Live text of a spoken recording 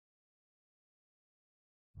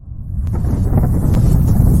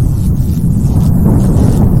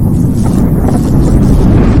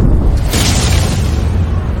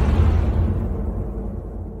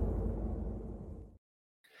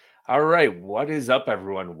All right, what is up,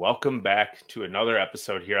 everyone? Welcome back to another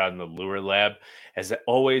episode here on the Lure Lab. As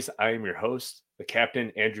always, I am your host, the Captain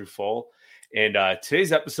Andrew Full, and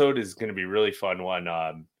today's episode is going to be a really fun one.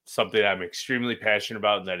 Something I'm extremely passionate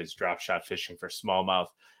about, and that is drop shot fishing for smallmouth.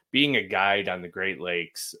 Being a guide on the Great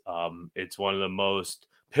Lakes, it's one of the most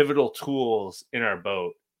pivotal tools in our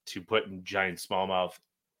boat to put in giant smallmouth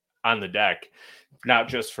on the deck, not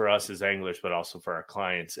just for us as anglers, but also for our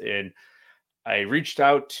clients. And I reached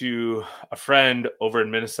out to a friend over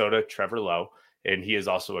in Minnesota, Trevor Lowe, and he is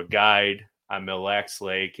also a guide on Mille Lacs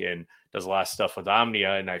Lake and does a lot of stuff with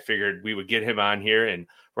Omnia. And I figured we would get him on here, and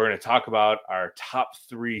we're going to talk about our top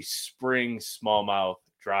 3 spring smallmouth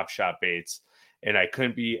drop shot baits. And I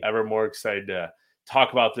couldn't be ever more excited to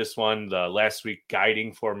talk about this one. The last week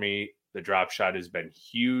guiding for me, the drop shot has been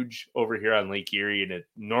huge over here on Lake Erie, and it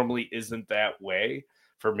normally isn't that way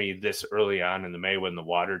for me this early on in the May when the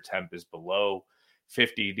water temp is below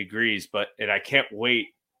 50 degrees. And I can't wait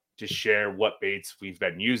to share what baits we've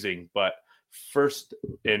been using. But first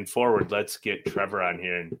and forward, let's get Trevor on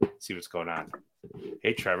here and see what's going on.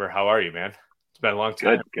 Hey, Trevor, how are you, man? It's been a long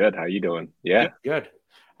time. Good. How you doing? Yeah. Good.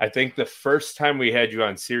 I think the first time we had you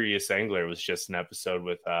on Serious Angler was just an episode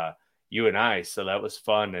with you and I. So that was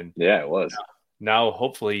fun. And yeah, it was. Now,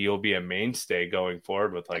 hopefully, you'll be a mainstay going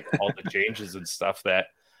forward with like all the changes and stuff that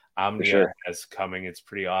Omnia has coming. It's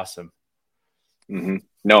pretty awesome. Mm-hmm.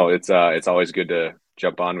 No, it's always good to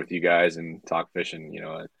jump on with you guys and talk fishing. You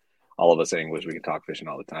know, all of us anglers, we can talk fishing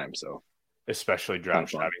all the time. So, especially drop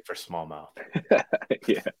shotting for smallmouth.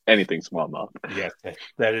 Yeah, anything smallmouth. Yeah,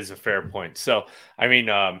 that is a fair point. So, I mean,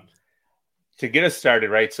 to get us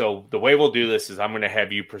started, right? So the way we'll do this is I'm going to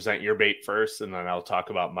have you present your bait first, and then I'll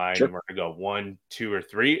talk about mine. Sure. And we're going to go 1, 2, or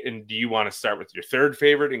 3. And do you want to start with your third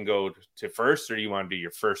favorite and go to first, or do you want to do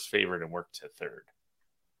your first favorite and work to third?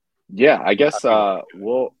 Yeah, I guess I'll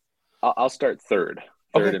start third,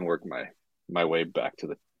 okay. And work my way back to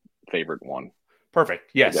the favorite one.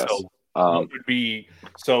 Perfect. Yeah. So would be,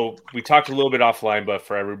 so we talked a little bit offline, but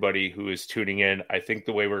for everybody who is tuning in, I think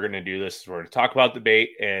the way we're going to do this is we're going to talk about the bait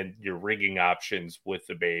and your rigging options with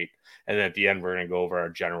the bait. And then at the end, we're going to go over our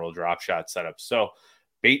general drop shot setup. So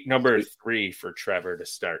bait number 3 for Trevor to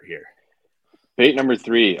start here. Bait number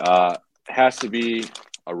 3 has to be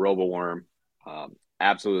a roboworm.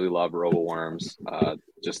 Absolutely love roboworms.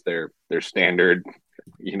 Just their standard,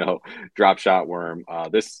 drop shot worm.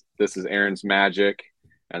 This is Aaron's Magic.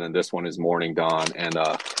 And then this one is Morning Dawn, and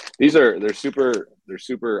they're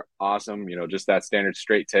super awesome. Just that standard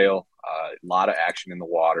straight tail, a lot of action in the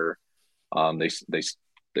water.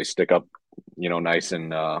 They stick up, nice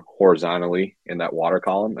and horizontally in that water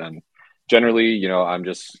column. And generally, I'm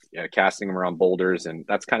just casting them around boulders, and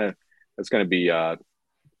that's going to be, I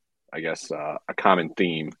guess, a common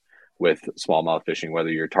theme with smallmouth fishing, whether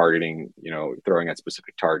you're targeting, throwing at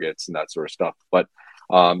specific targets and that sort of stuff. But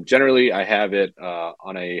generally, I have it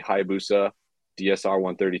on a Hayabusa DSR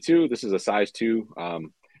 132. This is a size 2.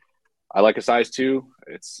 I like a size 2.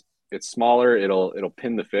 It's smaller. It'll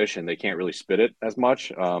pin the fish, and they can't really spit it as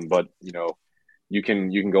much. But you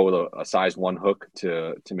can go with a size 1 hook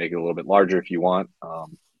to make it a little bit larger if you want.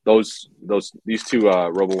 These 2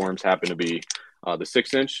 roboworms happen to be the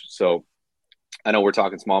 6-inch. So I know we're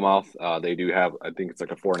talking smallmouth. They do have, I think it's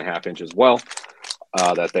like a 4.5 inch as well.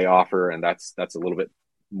 That they offer, and that's a little bit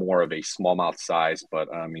more of a smallmouth size, but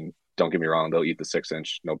I mean, don't get me wrong, they'll eat the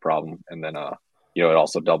 6-inch, no problem. And then it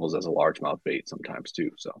also doubles as a largemouth bait sometimes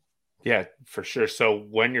too. So yeah, for sure. So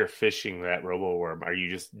when you're fishing that roboworm, are you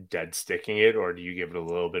just dead sticking it, or do you give it a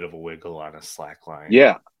little bit of a wiggle on a slack line?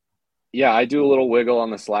 Yeah, I do a little wiggle on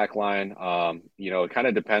the slack line. It kind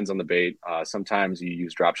of depends on the bait. Sometimes you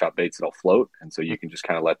use drop shot baits that'll float, and so you can just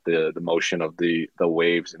kind of let the motion of the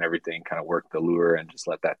waves and everything kind of work the lure and just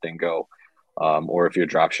let that thing go. Or if you're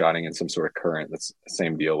drop shotting in some sort of current, that's the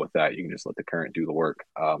same deal with that. You can just let the current do the work.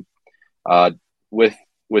 With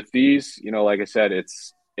these, like I said,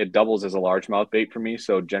 it doubles as a largemouth bait for me.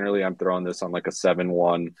 So generally, I'm throwing this on like a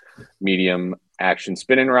 7-1 medium action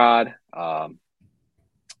spinning rod.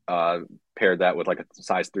 Paired that with like a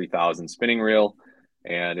size 3000 spinning reel,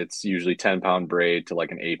 and it's usually 10-pound braid to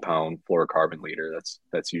like an 8-pound fluorocarbon leader.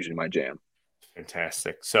 That's usually my jam.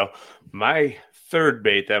 Fantastic. So my third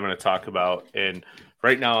bait that I'm going to talk about, and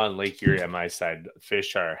right now on Lake Erie on my side,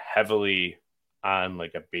 fish are heavily on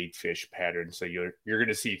like a bait fish pattern. So you're going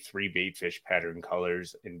to see 3 bait fish pattern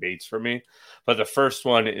colors in baits for me. But the first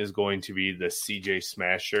one is going to be the CJ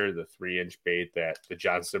Smasher, the 3-inch bait that the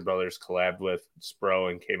Johnston brothers collabed with Spro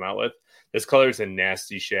and came out with. This color is a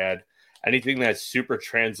nasty shad. Anything that's super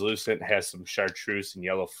translucent, has some chartreuse and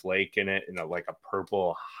yellow flake in it, and like a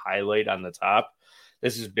purple highlight on the top.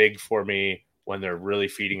 This is big for me when they're really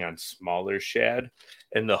feeding on smaller shad.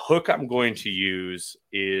 And the hook I'm going to use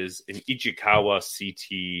is an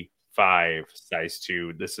Ichikawa CT5 size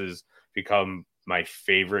 2. This has become my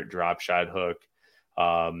favorite drop shot hook.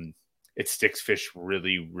 It sticks fish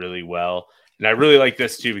really, really well. And I really like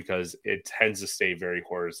this too because it tends to stay very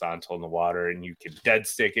horizontal in the water, and you can dead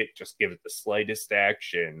stick it, just give it the slightest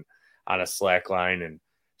action on a slack line, and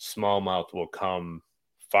smallmouth will come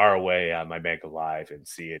far away on my bank of live and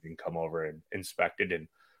see it and come over and inspect it, and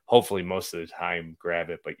hopefully most of the time grab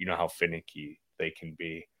it. But you know how finicky they can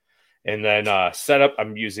be. And then setup,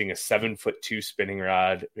 I'm using a 7'2" spinning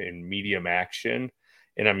rod in medium action,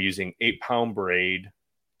 and I'm using 8-pound braid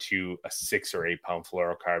to a 6 or 8 pound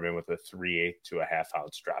fluorocarbon with a 3/8 to a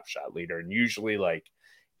half-ounce drop shot leader, and usually like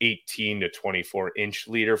 18 to 24 inch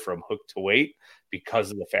leader from hook to weight, because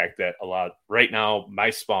of the fact that right now my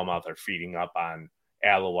smallmouth are feeding up on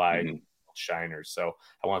alloy shiners. So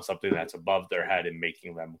I want something that's above their head and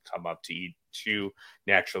making them come up to eat, to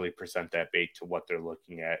naturally present that bait to what they're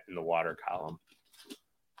looking at in the water column.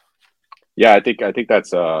 Yeah, I think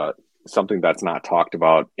that's something that's not talked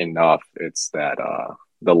about enough. It's that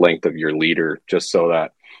the length of your leader, just so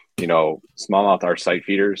that, you know, smallmouth are sight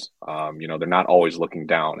feeders. You know, they're not always looking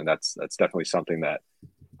down, and that's definitely something that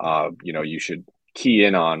you know, you should key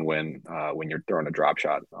in on when you're throwing a drop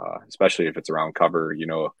shot, especially if it's around cover. You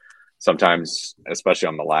know, sometimes, especially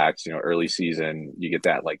on the lax, you know, early season, you get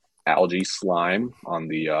that like algae slime on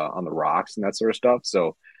the rocks and that sort of stuff.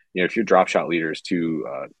 So, you know, if your drop shot leader is too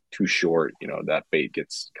short, you know, that bait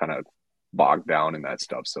gets kind of bogged down in that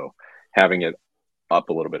stuff. So having it up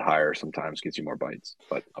a little bit higher sometimes gets you more bites.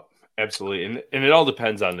 But absolutely. And it all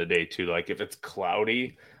depends on the day too. Like if it's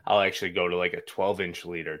cloudy, I'll actually go to like a 12-inch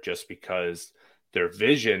leader, just because their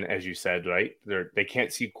vision, as you said, right, they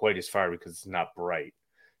can't see quite as far because it's not bright.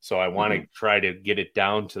 So I want to try to get it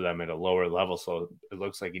down to them at a lower level, so it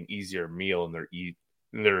looks like an easier meal, and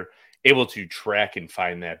they're able to track and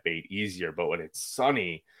find that bait easier. But when it's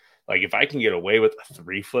sunny, like if I can get away with a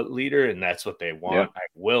 3-foot leader and that's what they want, I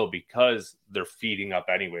will, because they're feeding up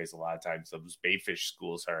anyways. A lot of times those baitfish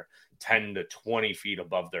schools are 10 to 20 feet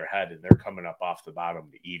above their head, and they're coming up off the bottom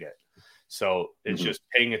to eat it. So it's just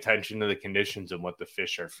paying attention to the conditions and what the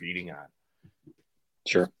fish are feeding on.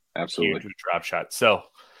 Sure. Absolutely. Huge drop shot. So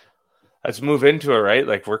let's move into it, right?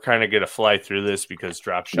 Like we're kind of going to fly through this because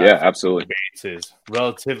drop shot absolutely baits is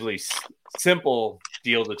relatively simple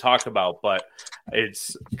deal to talk about, but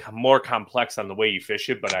it's more complex on the way you fish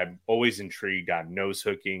it. But I'm always intrigued on nose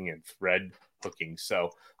hooking and thread hooking.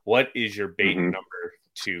 So what is your bait number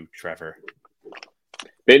 2, Trevor?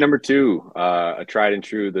 Bait number 2, a tried and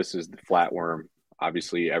true. This is the flatworm.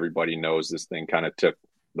 Obviously everybody knows this thing kind of took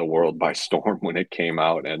the world by storm when it came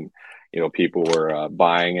out, and you know, people were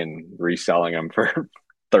buying and reselling them for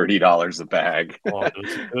 $30 a bag. Oh,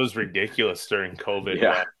 it was ridiculous during COVID.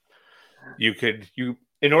 Yeah. You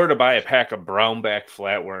in order to buy a pack of brownback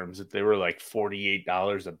flatworms, they were like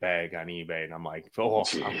 $48 a bag on eBay, and I'm like,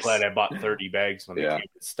 Jeez. I'm glad I bought 30 bags when they came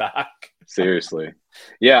in stock. Seriously.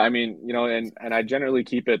 Yeah, I mean, you know, and I generally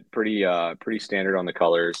keep it pretty standard on the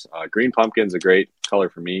colors. Green pumpkin's a great color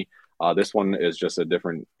for me. This one is just a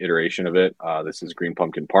different iteration of it. This is Green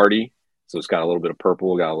Pumpkin Party. So it's got a little bit of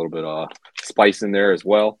purple, got a little bit of spice in there as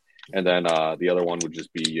well. And then the other one would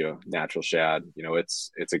just be natural shad. You know,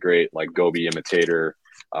 it's a great like goby imitator,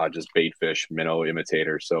 just bait fish, minnow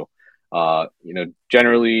imitator. So, you know,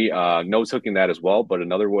 generally nose hooking that as well. But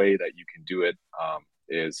another way that you can do it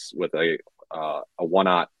is with a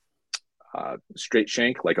 1/0 straight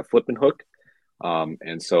shank, like a flipping hook.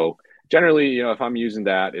 And so generally, you know, if I'm using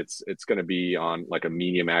that, it's going to be on like a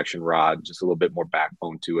medium action rod, just a little bit more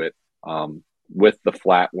backbone to it. With the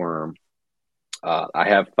flatworm, I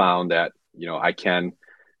have found that, you know, I can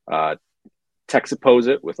texapose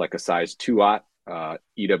it with like a size 2/0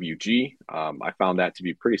 EWG. I found that to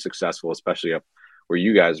be pretty successful, especially up where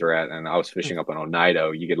you guys are at. And I was fishing up in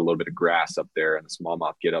Oneida. You get a little bit of grass up there, and the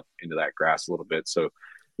smallmouth get up into that grass a little bit. So,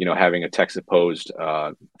 you know, having a texaposed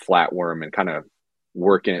flatworm and kind of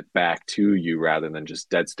working it back to you rather than just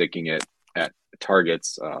dead sticking it at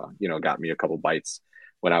targets, you know, got me a couple bites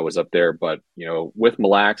when I was up there. But, you know, with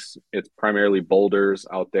Mille Lacs, it's primarily boulders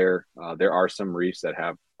out there. There are some reefs that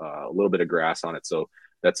have a little bit of grass on it. So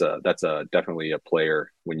that's definitely a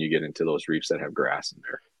player when you get into those reefs that have grass in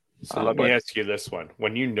there. So let me ask you this one.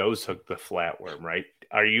 When you nose hook the flatworm, right,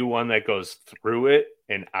 are you one that goes through it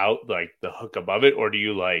and out, like the hook above it, or do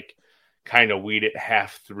you like kind of weed it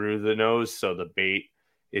half through the nose so the bait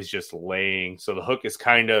is just laying, so the hook is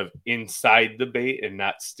kind of inside the bait and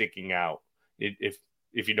not sticking out, if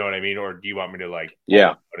you know what I mean? Or do you want me to like pull it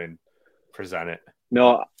out and present it?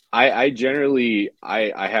 No, I generally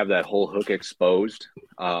I have that whole hook exposed.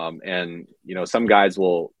 And some guys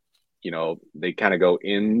will, they kind of go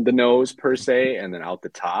in the nose per se and then out the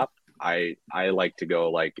top. I like to go,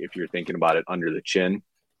 like, if you're thinking about it, under the chin,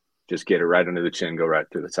 just get it right under the chin, go right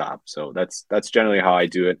through the top. So that's generally how I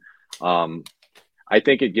do it. Um, I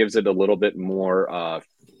think it gives it a little bit more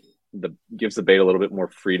gives the bait a little bit more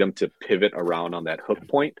freedom to pivot around on that hook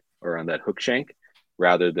point or on that hook shank,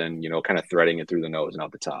 rather than kind of threading it through the nose and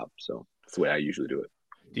out the top. So that's the way I usually do it.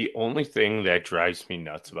 The only thing that drives me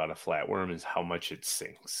nuts about a flatworm is how much it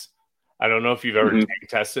sinks. I don't know if you've ever Mm-hmm. tank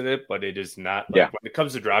tested it, but it is not like, Yeah. when it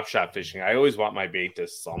comes to drop shot fishing, I always want my bait to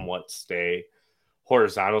somewhat stay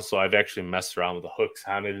horizontal. So I've actually messed around with the hooks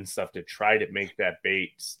on it and stuff to try to make that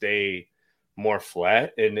bait stay more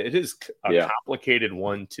flat. And it is a complicated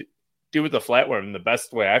one to do with the flatworm. And the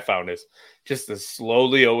best way I found is just to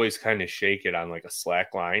slowly always kind of shake it on like a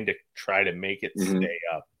slack line to try to make it stay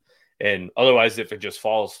up. And otherwise, if it just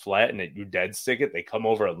falls flat and you dead stick it, they come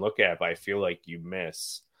over and look at it. But I feel like you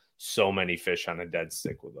miss so many fish on a dead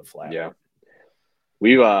stick with a flat. Yeah.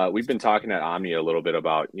 We've been talking at Omni a little bit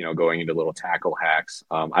about, going into little tackle hacks.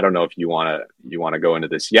 I don't know if you want to go into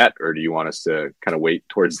this yet, or do you want us to kind of wait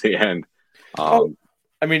towards the end?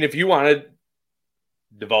 I mean, if you want to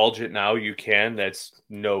divulge it now, you can. That's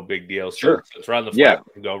no big deal. Sure. So it's around the flat.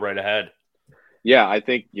 Go right ahead. Yeah, I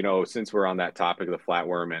think, since we're on that topic of the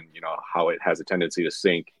flatworm and, how it has a tendency to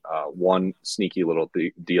sink, one sneaky little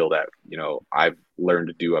deal that, I've learned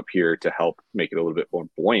to do up here to help make it a little bit more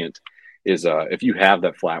buoyant is if you have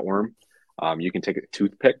that flatworm, you can take a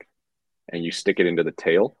toothpick and you stick it into the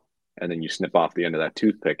tail, and then you snip off the end of that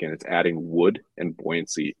toothpick, and it's adding wood and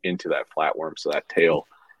buoyancy into that flatworm. So that tail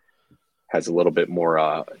has a little bit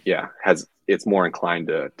more, it's more inclined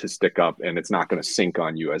to stick up, and it's not going to sink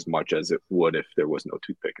on you as much as it would if there was no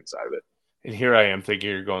toothpick inside of it. And here I am thinking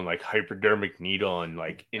you're going like hypodermic needle and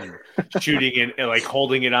like shooting it and like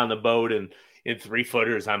holding it on the boat and in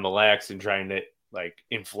 3-footers on the lax and trying to like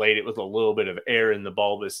inflate it with a little bit of air in the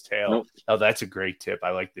bulbous tail. Nope. Oh, that's a great tip. I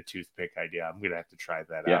like the toothpick idea. I'm going to have to try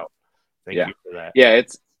that out. Thank you for that.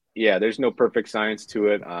 Yeah, there's no perfect science to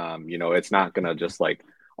it. It's not going to just like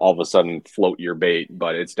all of a sudden float your bait,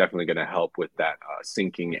 but it's definitely going to help with that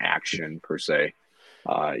sinking action per se.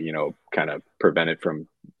 Kind of prevent it from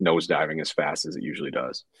nosediving as fast as it usually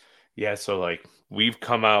does. Yeah, so like we've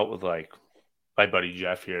come out with like my buddy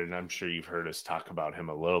Jeff here, and I'm sure you've heard us talk about him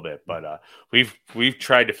a little bit, but we've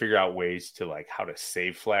tried to figure out ways to like how to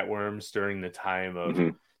save flatworms during the time of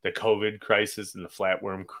the COVID crisis and the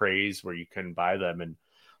flatworm craze where you couldn't buy them. And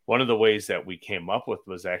one of the ways that we came up with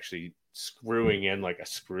was actually screwing in like a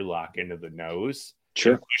screw lock into the nose,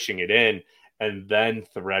 pushing it in, and then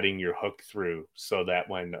threading your hook through so that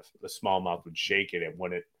when the smallmouth would shake it, it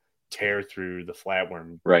wouldn't tear through the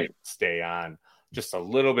flatworm, stay on just a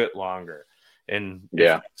little bit longer. And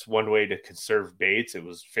it's one way to conserve baits. It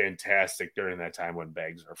was fantastic during that time when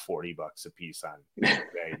bags were $40 a piece on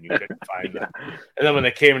eBay and you couldn't find them. And then when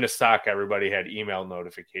they came into stock, everybody had email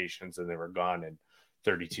notifications and they were gone in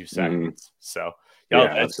 32 seconds. So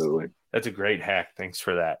absolutely. That's a great hack. Thanks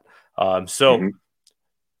for that.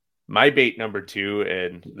 My bait number 2,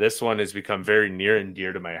 and this one has become very near and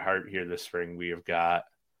dear to my heart here this spring. We have got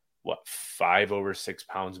 5 over 6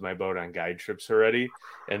 pounds in my boat on guide trips already,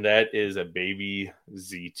 and that is a baby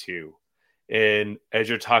Z2. And as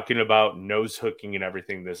you're talking about nose hooking and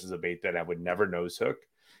everything, this is a bait that I would never nose hook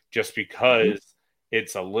just because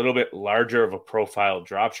it's a little bit larger of a profile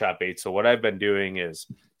drop shot bait. So what I've been doing is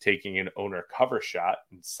taking an owner cover shot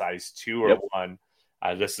in size 2 or 1.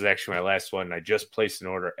 This is actually my last one. I just placed an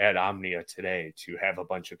order at Omnia today to have a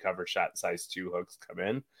bunch of cover shot size 2 hooks come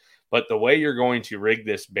in. But the way you're going to rig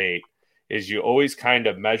this bait is you always kind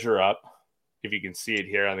of measure up, if you can see it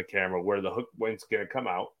here on the camera, where the hook point's going to come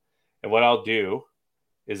out. And what I'll do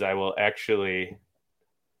is I will actually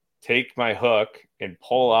take my hook and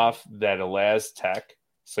pull off that Elaz Tech.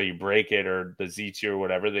 So you break it, or the Z2 or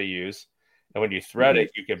whatever they use. And when you thread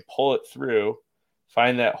it, you can pull it through,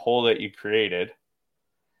 find that hole that you created.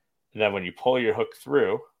 And then when you pull your hook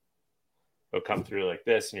through, it'll come through like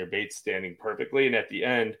this and your bait's standing perfectly. And at the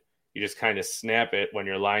end, you just kind of snap it when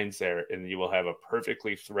your line's there, and you will have a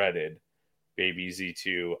perfectly threaded baby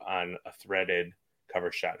Z2 on a threaded cover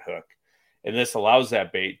shot hook. And this allows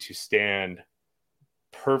that bait to stand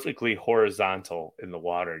perfectly horizontal in the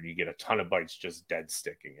water, and you get a ton of bites just dead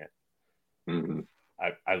sticking it.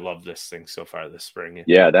 I love this thing so far this spring.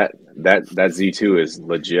 Yeah, that Z2 is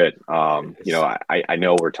legit. I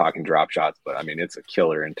know we're talking drop shots, but I mean, it's a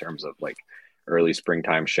killer in terms of like early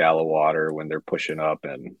springtime shallow water when they're pushing up,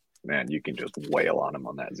 and man, you can just wail on them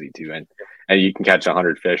on that Z2, and you can catch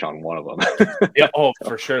 100 fish on one of them. Yeah. Oh,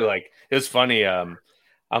 for sure. Like, it was funny. I'm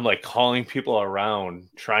like calling people around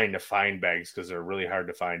trying to find bags because they're really hard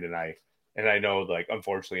to find. And I know, like,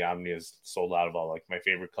 unfortunately, Omni has sold out of all like my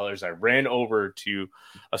favorite colors. I ran over to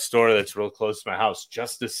a store that's real close to my house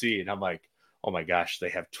just to see, and I'm like, oh my gosh, they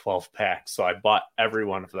have 12 packs. So I bought every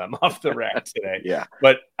one of them off the rack today. Yeah.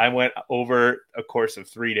 But I went over a course of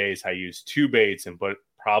 3 days. I used 2 baits and put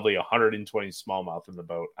probably 120 smallmouth in the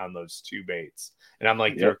boat on those 2 baits. And I'm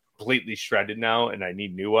like, they're completely shredded now and I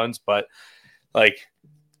need new ones. But like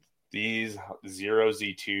these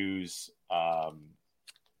 0Z2s,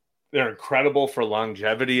 they're incredible for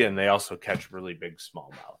longevity, and they also catch really big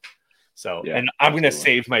smallmouth. So, and I'm going to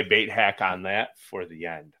save my bait hack on that for the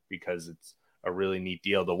end because it's a really neat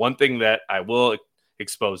deal. The one thing that I will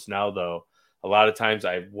expose now, though, a lot of times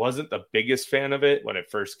I wasn't the biggest fan of it when it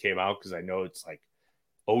first came out because I know it's like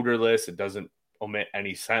odorless. It doesn't omit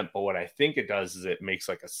any scent, but what I think it does is it makes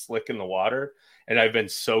like a slick in the water. And I've been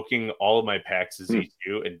soaking all of my packs of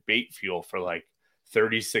Z2 in bait fuel for like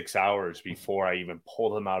 36 hours before I even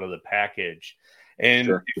pull them out of the package.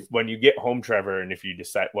 And when you get home, Trevor, and if you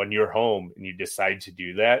decide when you're home and you decide to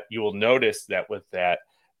do that, you will notice that with that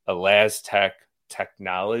ElasTech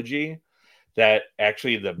technology, that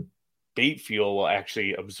actually the bait fuel will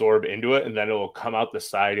actually absorb into it, and then it will come out the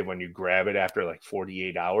side. And when you grab it after like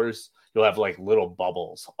 48 hours, you'll have like little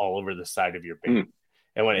bubbles all over the side of your bait.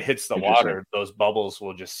 And when it hits the water, those bubbles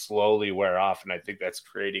will just slowly wear off. And I think that's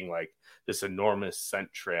creating like this enormous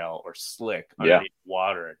scent trail or slick underneath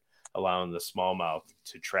water, allowing the smallmouth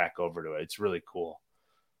to track over to it. It's really cool.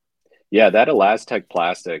 Yeah, that ElasTech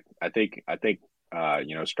plastic, I think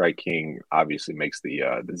Strike King obviously makes the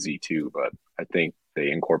Z2, but I think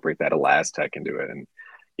they incorporate that ElasTech into it. And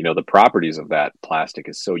the properties of that plastic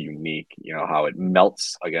is so unique, how it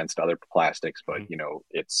melts against other plastics, but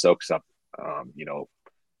it soaks up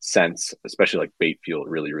scents, especially like bait fuel,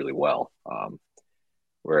 really, really well.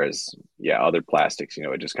 Whereas, other plastics,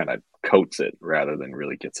 it just kind of coats it rather than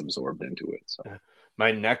really gets absorbed into it. So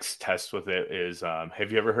my next test with it is,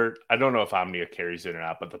 have you ever heard, I don't know if Omnia carries it or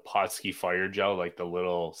not, but the Potski fire gel, like the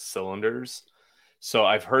little cylinders. So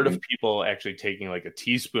I've heard of people actually taking like a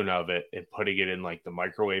teaspoon of it and putting it in like the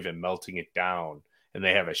microwave and melting it down. And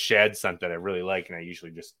they have a shad scent that I really like. And I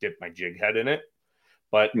usually just dip my jig head in it,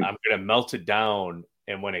 but I'm going to melt it down.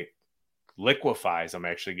 And when it liquefies, I'm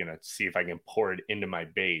actually going to see if I can pour it into my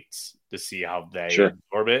baits to see how they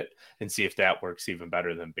absorb it and see if that works even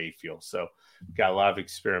better than bait fuel. So got a lot of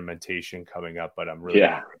experimentation coming up, but I'm really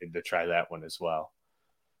excited to try that one as well.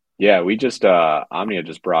 Yeah, we just Omnia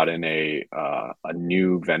just brought in a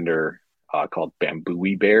new vendor called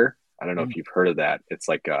Bambooey Bear. I don't know if you've heard of that. It's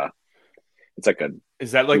like a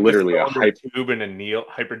is that like literally a tube and a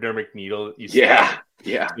hypodermic needle that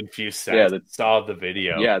you infuse scent? Yeah, saw the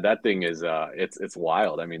video. Yeah, that thing is it's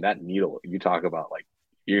wild. I mean, that needle, you talk about like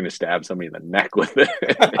you're gonna stab somebody in the neck with it.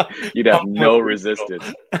 You'd have no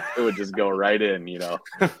resistance. It would just go right in,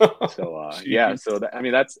 So so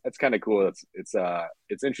that's kind of cool.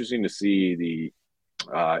 It's interesting to see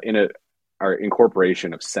our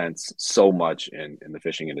incorporation of scents so much in the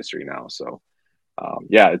fishing industry now. So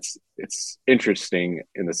it's interesting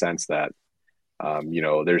in the sense that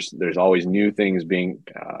there's always new things being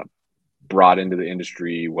brought into the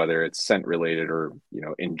industry, whether it's scent related or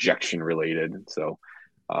injection related. So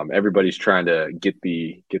everybody's trying to get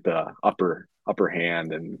the upper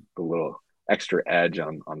hand and the little extra edge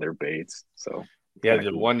on their baits. So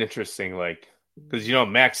the one interesting, like, because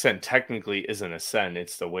max scent technically isn't a scent,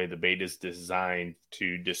 it's the way the bait is designed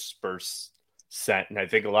to disperse scent. And I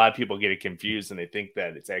think a lot of people get it confused and they think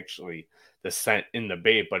that it's actually the scent in the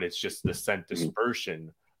bait, but it's just the scent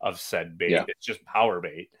dispersion of said bait. It's just power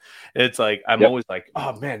bait. It's like I'm always like,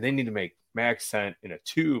 oh man, they need to make max scent in a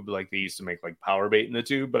tube like they used to make like power bait in the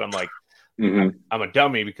tube. But I'm like, I'm a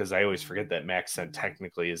dummy because I always forget that max scent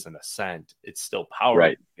technically isn't a scent. It's still power.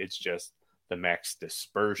 Right. It's just the max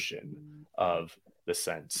dispersion of the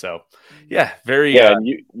scent. So very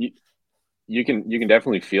you can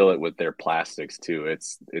definitely feel it with their plastics too.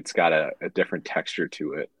 It's got a different texture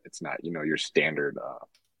to it. It's not your standard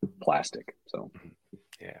plastic. So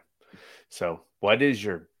so what is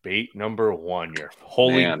your bait number one, your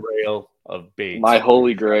holy grail of baits? My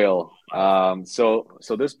holy grail. So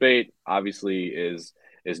this bait obviously is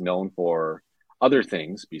known for other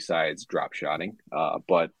things besides drop shotting,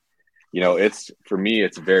 but it's, for me,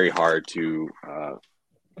 it's very hard to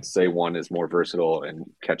say one is more versatile and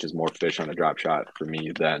catches more fish on a drop shot for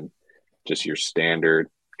me than just your standard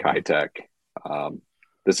Kitech.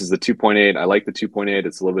 This is the 2.8. I like the 2.8.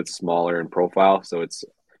 It's a little bit smaller in profile, so it's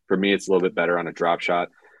for me, it's a little bit better on a drop shot,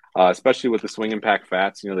 especially with the swing impact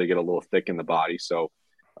fats. They get a little thick in the body. So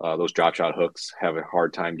those drop shot hooks have a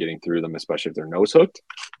hard time getting through them, especially if they're nose hooked.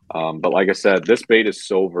 But like I said, this bait is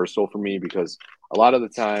so versatile for me because a lot of the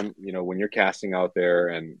time, when you're casting out there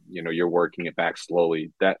and, you're working it back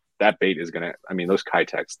slowly, that bait is going to, those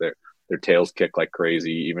Kitex, their tails kick like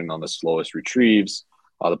crazy, even on the slowest retrieves.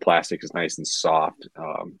 The plastic is nice and soft,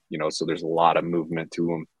 so there's a lot of movement to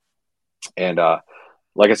them. And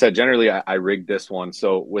like I said, generally I rigged this one.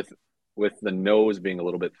 So with the nose being a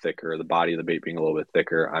little bit thicker, the body of the bait being a little bit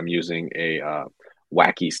thicker, I'm using a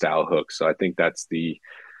wacky style hook. So I think that's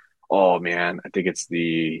I think it's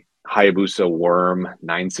the Hayabusa Worm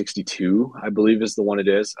 962, I believe is the one it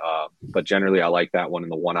is. But generally I like that one in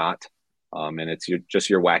the 1/0. And it's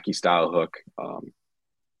just your wacky style hook.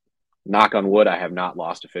 Knock on wood, I have not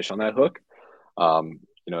lost a fish on that hook. Are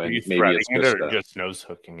you maybe it's just it or just nose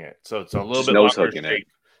hooking it. So it's a little bit nose longer hooking shank.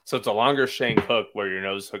 So it's a longer shank hook where you're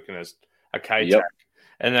nose hooking a Kitex. Yep.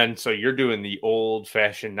 And then so you're doing the old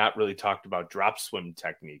fashioned, not really talked about drop swim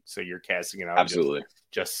technique. So you're casting it out, absolutely,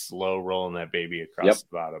 just slow rolling that baby across the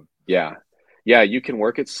bottom. Yeah. You can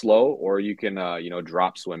work it slow, or you can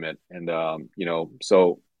drop swim it, and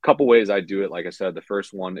so a couple ways I do it. Like I said, the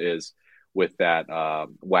first one is with that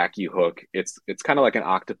wacky hook. It's kind of like an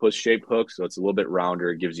octopus shaped hook, so it's a little bit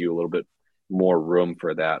rounder. It gives you a little bit more room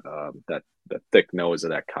for that the thick nose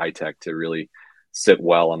of that Kitex to really sit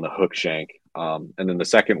well on the hook shank. And then the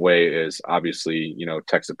second way is obviously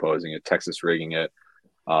Texaposing it, Texas rigging it,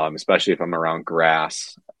 especially if I'm around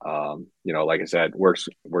grass. Like I said, works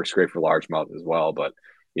great for largemouth as well. But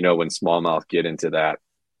when smallmouth get into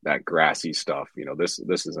that grassy stuff, this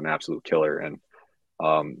is an absolute killer. And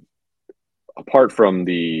apart from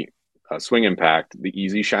the swing impact, the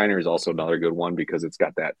Easy Shiner is also another good one because it's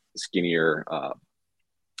got that skinnier,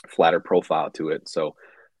 flatter profile to it. So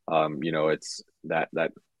it's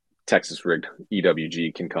that Texas rigged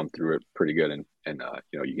EWG can come through it pretty good, and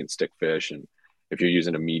you can stick fish. And if you're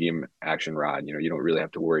using a medium action rod, you don't really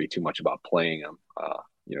have to worry too much about playing them.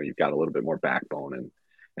 You've got a little bit more backbone,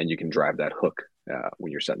 and you can drive that hook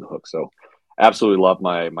when you're setting the hook. So absolutely love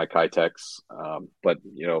my Kitex. But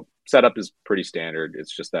setup is pretty standard.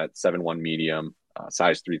 It's just that 7-1 medium,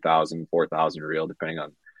 size 3,000, 4,000 reel, depending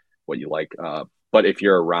on what you like. But if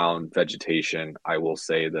you're around vegetation, I will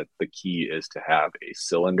say that the key is to have a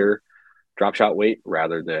cylinder drop shot weight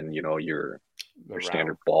rather than your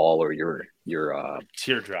standard ball or your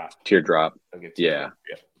teardrop. Yeah.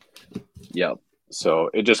 Yep. So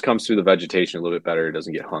it just comes through the vegetation a little bit better. It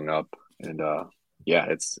doesn't get hung up, and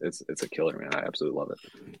it's a killer, man. I absolutely love it.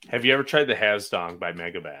 Have you ever tried the Hasdong by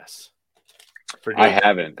Megabass? I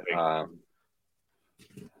haven't.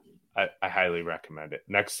 I highly recommend it.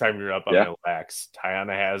 Next time you're up on the lax, tie on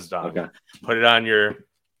a Hasdong, put it on your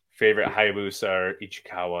favorite Hayabusa or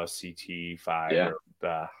Ichikawa CT5 or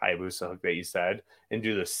the Hayabusa hook that you said, and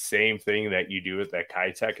do the same thing that you do with that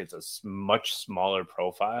Kitex. It's a much smaller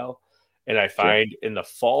profile. And I find in the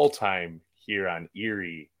fall time here on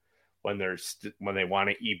Erie, when they want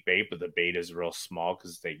to eat bait, but the bait is real small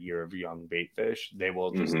because it's a year of young bait fish, they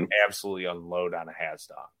will just absolutely unload on a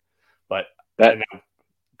Hasdong. But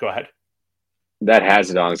go ahead. That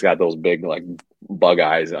Hasdong's got those big bug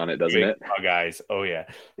eyes on it, doesn't it? Bug eyes. Oh yeah.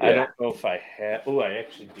 I don't know if I have. Oh, I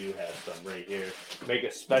actually do have some right here. Make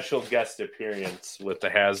a special guest appearance with the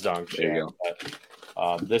Hasdong. There you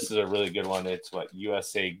go. This is a really good one. It's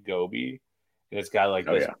USA Goby, and it's got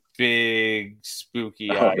this big spooky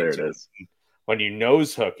eyes. There it is. When you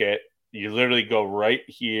nose hook it, you literally go right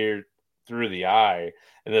here through the eye,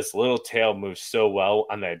 and this little tail moves so well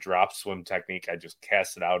on that drop swim technique. I just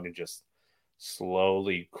cast it out and just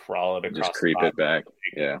slowly crawl it across. Just creep it back.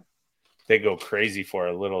 Yeah. They go crazy for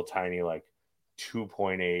a little tiny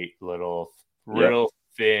 2.8 little real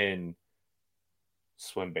thin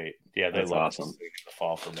swim bait. Yeah, that's awesome. The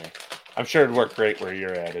fall for me. I'm sure it'd work great where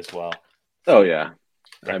you're at as well. Oh yeah.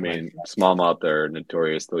 Smallmouth are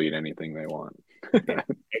notorious. They'll eat anything they want.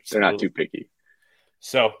 They're not too picky.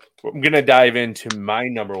 So I'm going to dive into my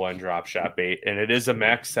number one drop shot bait, and it is a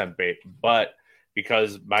max scent bait, but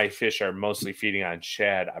because my fish are mostly feeding on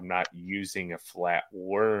shad, I'm not using a flat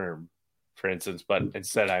worm, for instance, but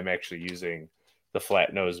instead I'm actually using the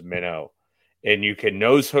flat nose minnow. And you can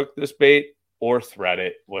nose hook this bait or thread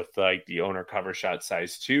it with the owner cover shot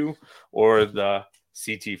size 2 or the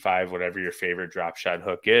CT5, whatever your favorite drop shot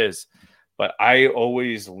hook is. But I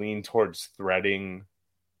always lean towards threading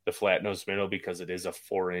the flat nose minnow because it is a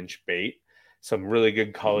 4-inch bait. Some really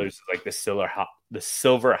good colors like the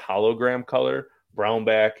silver hologram color,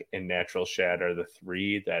 brownback, and natural shad are the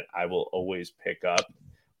 3 that I will always pick up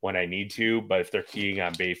when I need to. But if they're keying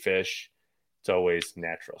on bait fish, it's always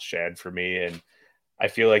natural shad for me. And I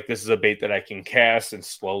feel like this is a bait that I can cast and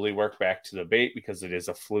slowly work back to the bait because it is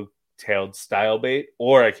a fluke-tailed style bait,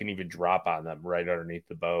 or I can even drop on them right underneath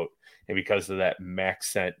the boat. And because of that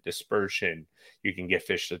max scent dispersion, you can get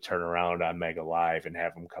fish to turn around on Mega Live and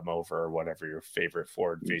have them come over, or whatever your favorite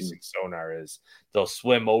forward-facing sonar is. They'll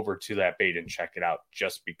swim over to that bait and check it out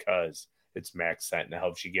just because it's max scent, and it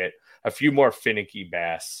helps you get a few more finicky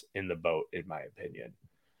bass in the boat, in my opinion.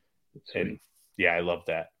 Sweet. And yeah, I love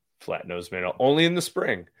that. Flat nose minnow only in the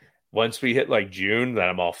spring. Once we hit like June, then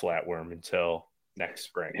I'm all flatworm until next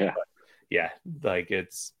spring. Yeah. But yeah, like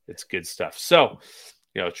it's good stuff. So,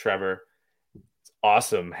 Trevor, it's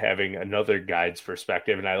awesome having another guide's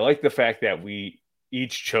perspective. And I like the fact that we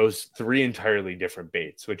each chose 3 entirely different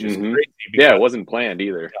baits, which is crazy. Yeah, it wasn't planned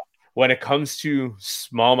either. When it comes to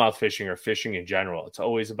smallmouth fishing or fishing in general, it's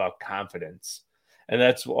always about confidence. And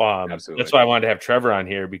that's why I wanted to have Trevor on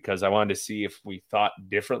here, because I wanted to see if we thought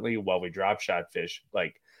differently while we drop shot fish.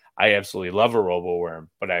 Like, I absolutely love a robo worm,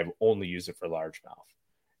 but I only use it for largemouth.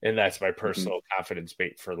 And that's my personal confidence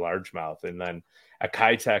bait for largemouth. And then a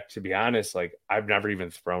Kitech, to be honest, like I've never even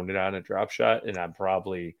thrown it on a drop shot, and I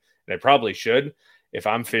probably should. If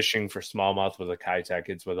I'm fishing for smallmouth with a Kitech,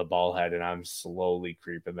 it's with a ball head, and I'm slowly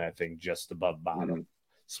creeping that thing just above bottom.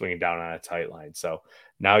 Swinging down on a tight line. So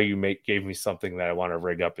now you gave me something that I want to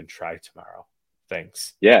rig up and try tomorrow.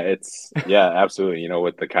 Thanks. Yeah, absolutely.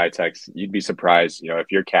 With the Kitechs, you'd be surprised, if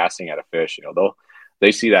you're casting at a fish,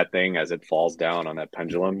 they see that thing as it falls down on that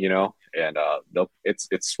pendulum, and it's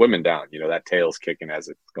swimming down, that tail's kicking as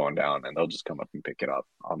it's going down, and they'll just come up and pick it up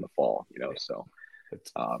on the fall, so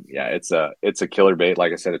it's a killer bait.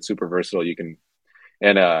 Like I said, it's super versatile. You can,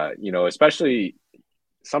 and especially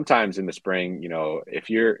sometimes in the spring, if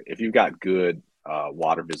you've got good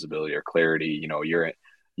water visibility or clarity,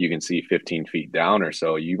 you can see 15 feet down or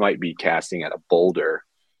so, you might be casting at a boulder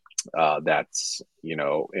that's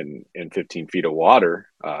in 15 feet of water,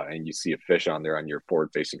 and you see a fish on there on your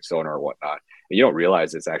forward facing sonar or whatnot, and you don't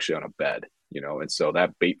realize it's actually on a bed, and so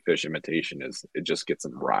that bait fish imitation it just gets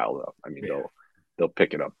them riled up. I mean, they'll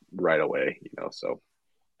pick it up right away, so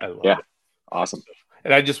I love it. Awesome.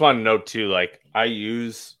 And I just want to note too, like I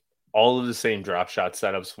use all of the same drop shot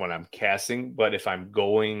setups when I'm casting, but if I'm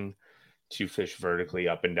going to fish vertically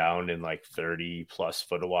up and down in like 30 plus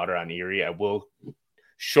foot of water on Erie, I will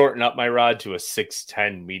shorten up my rod to a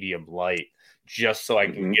 610 medium light, just so I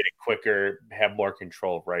can get it quicker, have more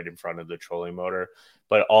control right in front of the trolling motor.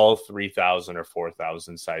 But all 3,000 or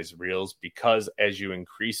 4,000 size reels, because as you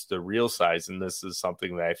increase the reel size, and this is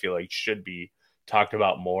something that I feel like should be talked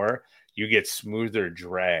about more, you get smoother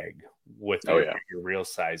drag with your reel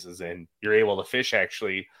sizes, and you're able to fish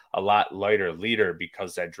actually a lot lighter leader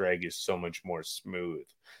because that drag is so much more smooth.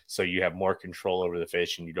 So you have more control over the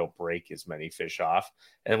fish, and you don't break as many fish off.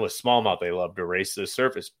 And with smallmouth, they love to race to the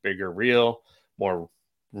surface, bigger reel, more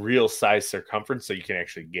reel size circumference, so you can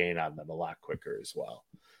actually gain on them a lot quicker as well.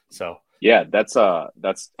 So yeah, that's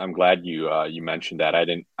I'm glad you mentioned that. I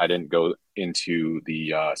didn't go into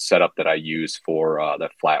the setup that I use for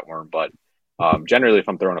that flatworm, but generally if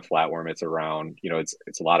I'm throwing a flatworm, it's around,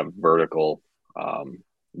 it's a lot of vertical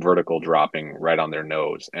dropping right on their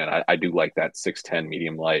nose, and I do like that 610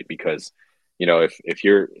 medium light, because if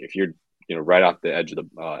you're right off the edge of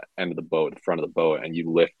the end of the boat, the front of the boat, and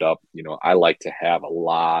you lift up, I like to have a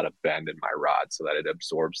lot of bend in my rod so that it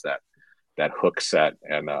absorbs that hook set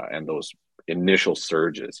and those initial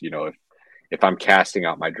surges. If I'm casting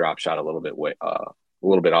out my drop shot a little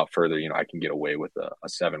bit out further, I can get away with a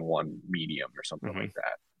 7-1 medium or something like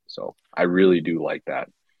that. So I really do like that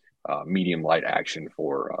medium light action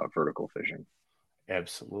for vertical fishing.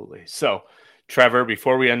 Absolutely. So Trevor,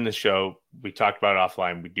 before we end the show, we talked about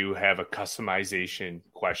offline. We do have a customization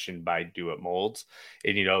question by Do It Molds,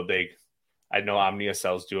 and I know Omnia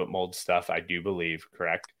sells Do It Mold stuff, I do believe,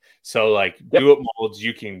 correct? So Do It Molds,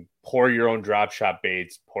 you can pour your own drop shot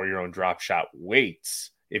baits, pour your own drop shot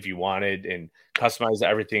weights if you wanted, and customize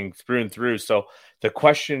everything through and through. So the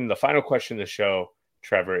final question of the show,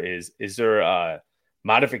 Trevor, is there a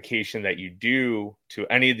modification that you do to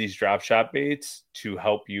any of these drop shot baits to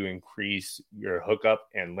help you increase your hookup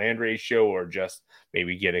and land ratio, or just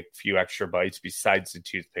maybe get a few extra bites besides the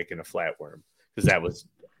toothpick and a flatworm? Because that was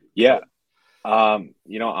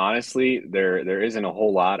honestly, there isn't a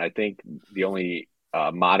whole lot. I think the only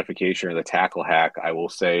modification or the tackle hack I will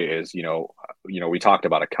say is, we talked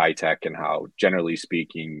about a Kitech and how, generally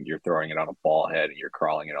speaking, you're throwing it on a ball head and you're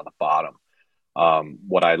crawling it on the bottom.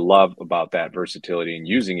 What I love about that versatility and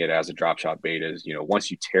using it as a drop shot bait is,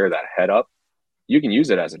 once you tear that head up, you can use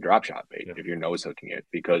it as a drop shot bait Yep. if you're nose hooking it,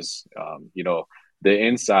 because the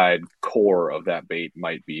inside core of that bait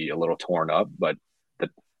might be a little torn up, but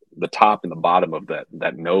the top and the bottom of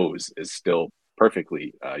that nose is still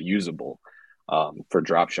perfectly usable for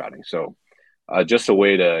drop shotting. So just a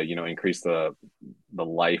way to increase the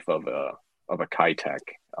life of a Kitech.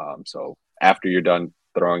 So after you're done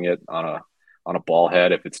throwing it on a ball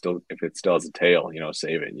head, if it still has a tail,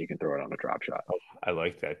 save it and you can throw it on a drop shot. Oh, I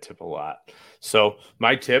like that tip a lot. So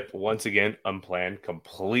my tip, once again, unplanned,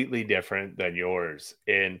 completely different than yours.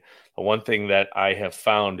 And the one thing that I have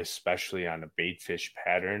found, especially on a bait fish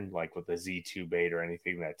pattern, like with a Z2 bait or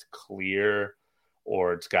anything that's clear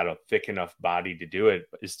or it's got a thick enough body to do it,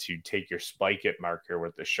 is to take your spike it marker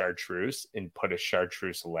with the chartreuse and put a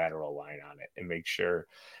chartreuse lateral line on it and make sure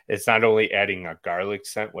it's not only adding a garlic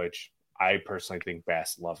scent, which I personally think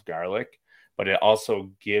bass love garlic, but it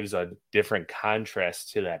also gives a different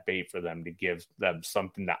contrast to that bait for them, to give them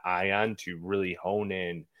something to eye on, to really hone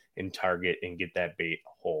in and target and get that bait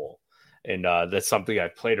whole. And that's something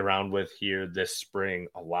I've played around with here this spring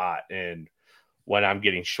a lot. And when I'm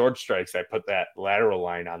getting short strikes, I put that lateral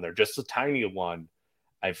line on there, just a tiny one.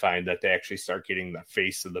 I find that they actually start getting the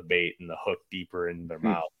face of the bait and the hook deeper in their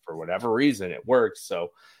mouth. For whatever reason, it works.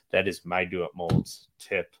 So that is my Do It Molds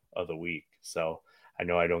tip of the week. So I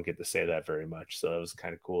know I don't get to say that very much. So it was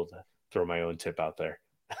kind of cool to throw my own tip out there.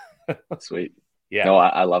 Sweet. Yeah. No,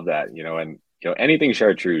 I love that. And anything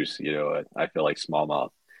chartreuse, I feel like smallmouth,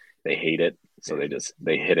 they hate it. So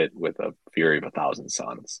they hit it with a fury of 1,000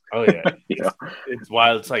 suns. Oh yeah. It's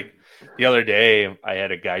wild. It's like the other day I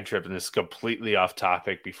had a guide trip, and this is completely off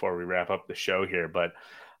topic before we wrap up the show here, but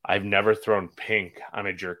I've never thrown pink on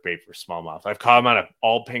a jerk bait for smallmouth. I've caught them on an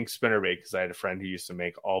all pink spinner bait because I had a friend who used to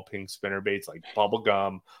make all pink spinner baits, like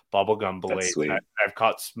bubblegum blades. I've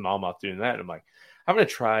caught smallmouth doing that. And I'm like, I'm going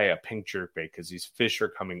to try a pink jerk bait because these fish are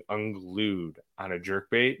coming unglued on a jerk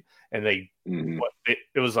bait. And it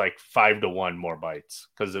was like 5-1 more bites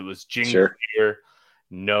because it was jingle clear,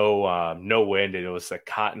 no wind, and it was a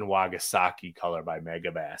cotton Wagasaki color by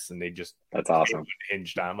Megabass, and that's awesome.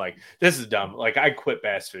 Hinged on. I'm like, this is dumb. Like, I quit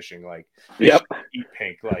bass fishing. Like, yep, eat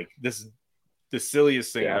pink. Like, this is the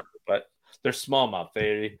silliest thing ever. But they're smallmouth.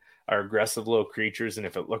 They are aggressive little creatures, and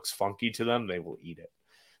if it looks funky to them, they will eat it.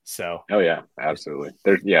 So, oh yeah, absolutely.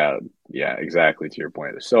 They're exactly to your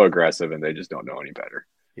point. They're so aggressive, and they just don't know any better.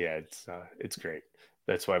 Yeah, it's great.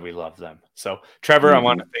 That's why we love them. So, Trevor, I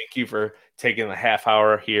want to thank you for taking the half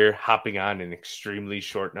hour here, hopping on in extremely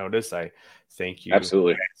short notice. I thank you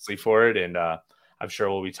absolutely for it. And I'm sure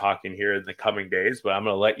we'll be talking here in the coming days, but I'm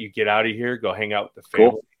going to let you get out of here, go hang out with the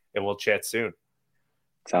family, and we'll chat soon.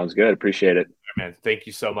 Sounds good. Appreciate it. All right, man. Thank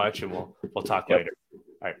you so much, and we'll talk later. All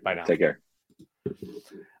right, bye now. Take care.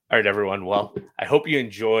 All right, everyone. Well, I hope you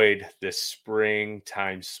enjoyed this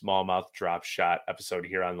springtime smallmouth drop shot episode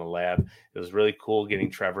here on the lab. It was really cool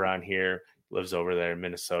getting Trevor on here. Lives over there in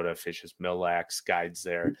Minnesota, fishes Mille Lacs, guides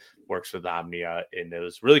there, works with Omnia. And it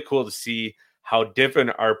was really cool to see how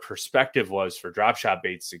different our perspective was for drop shot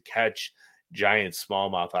baits to catch giant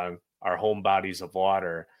smallmouth on our home bodies of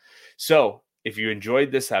water. So if you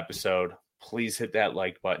enjoyed this episode, please hit that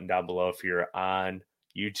like button down below. If you're on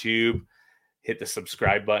YouTube, hit the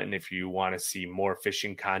subscribe button if you want to see more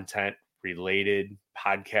fishing content related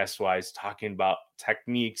podcast wise, talking about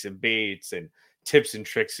techniques and baits and tips and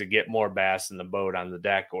tricks to get more bass in the boat, on the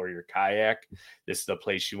deck, or your kayak. This is the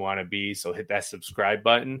place you want to be. So hit that subscribe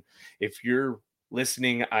button. If you're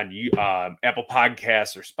listening on Apple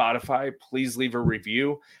Podcasts or Spotify, please leave a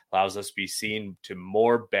review. Allows us to be seen to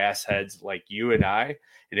more bass heads like you and I.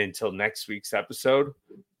 And until next week's episode,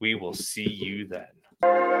 we will see you then.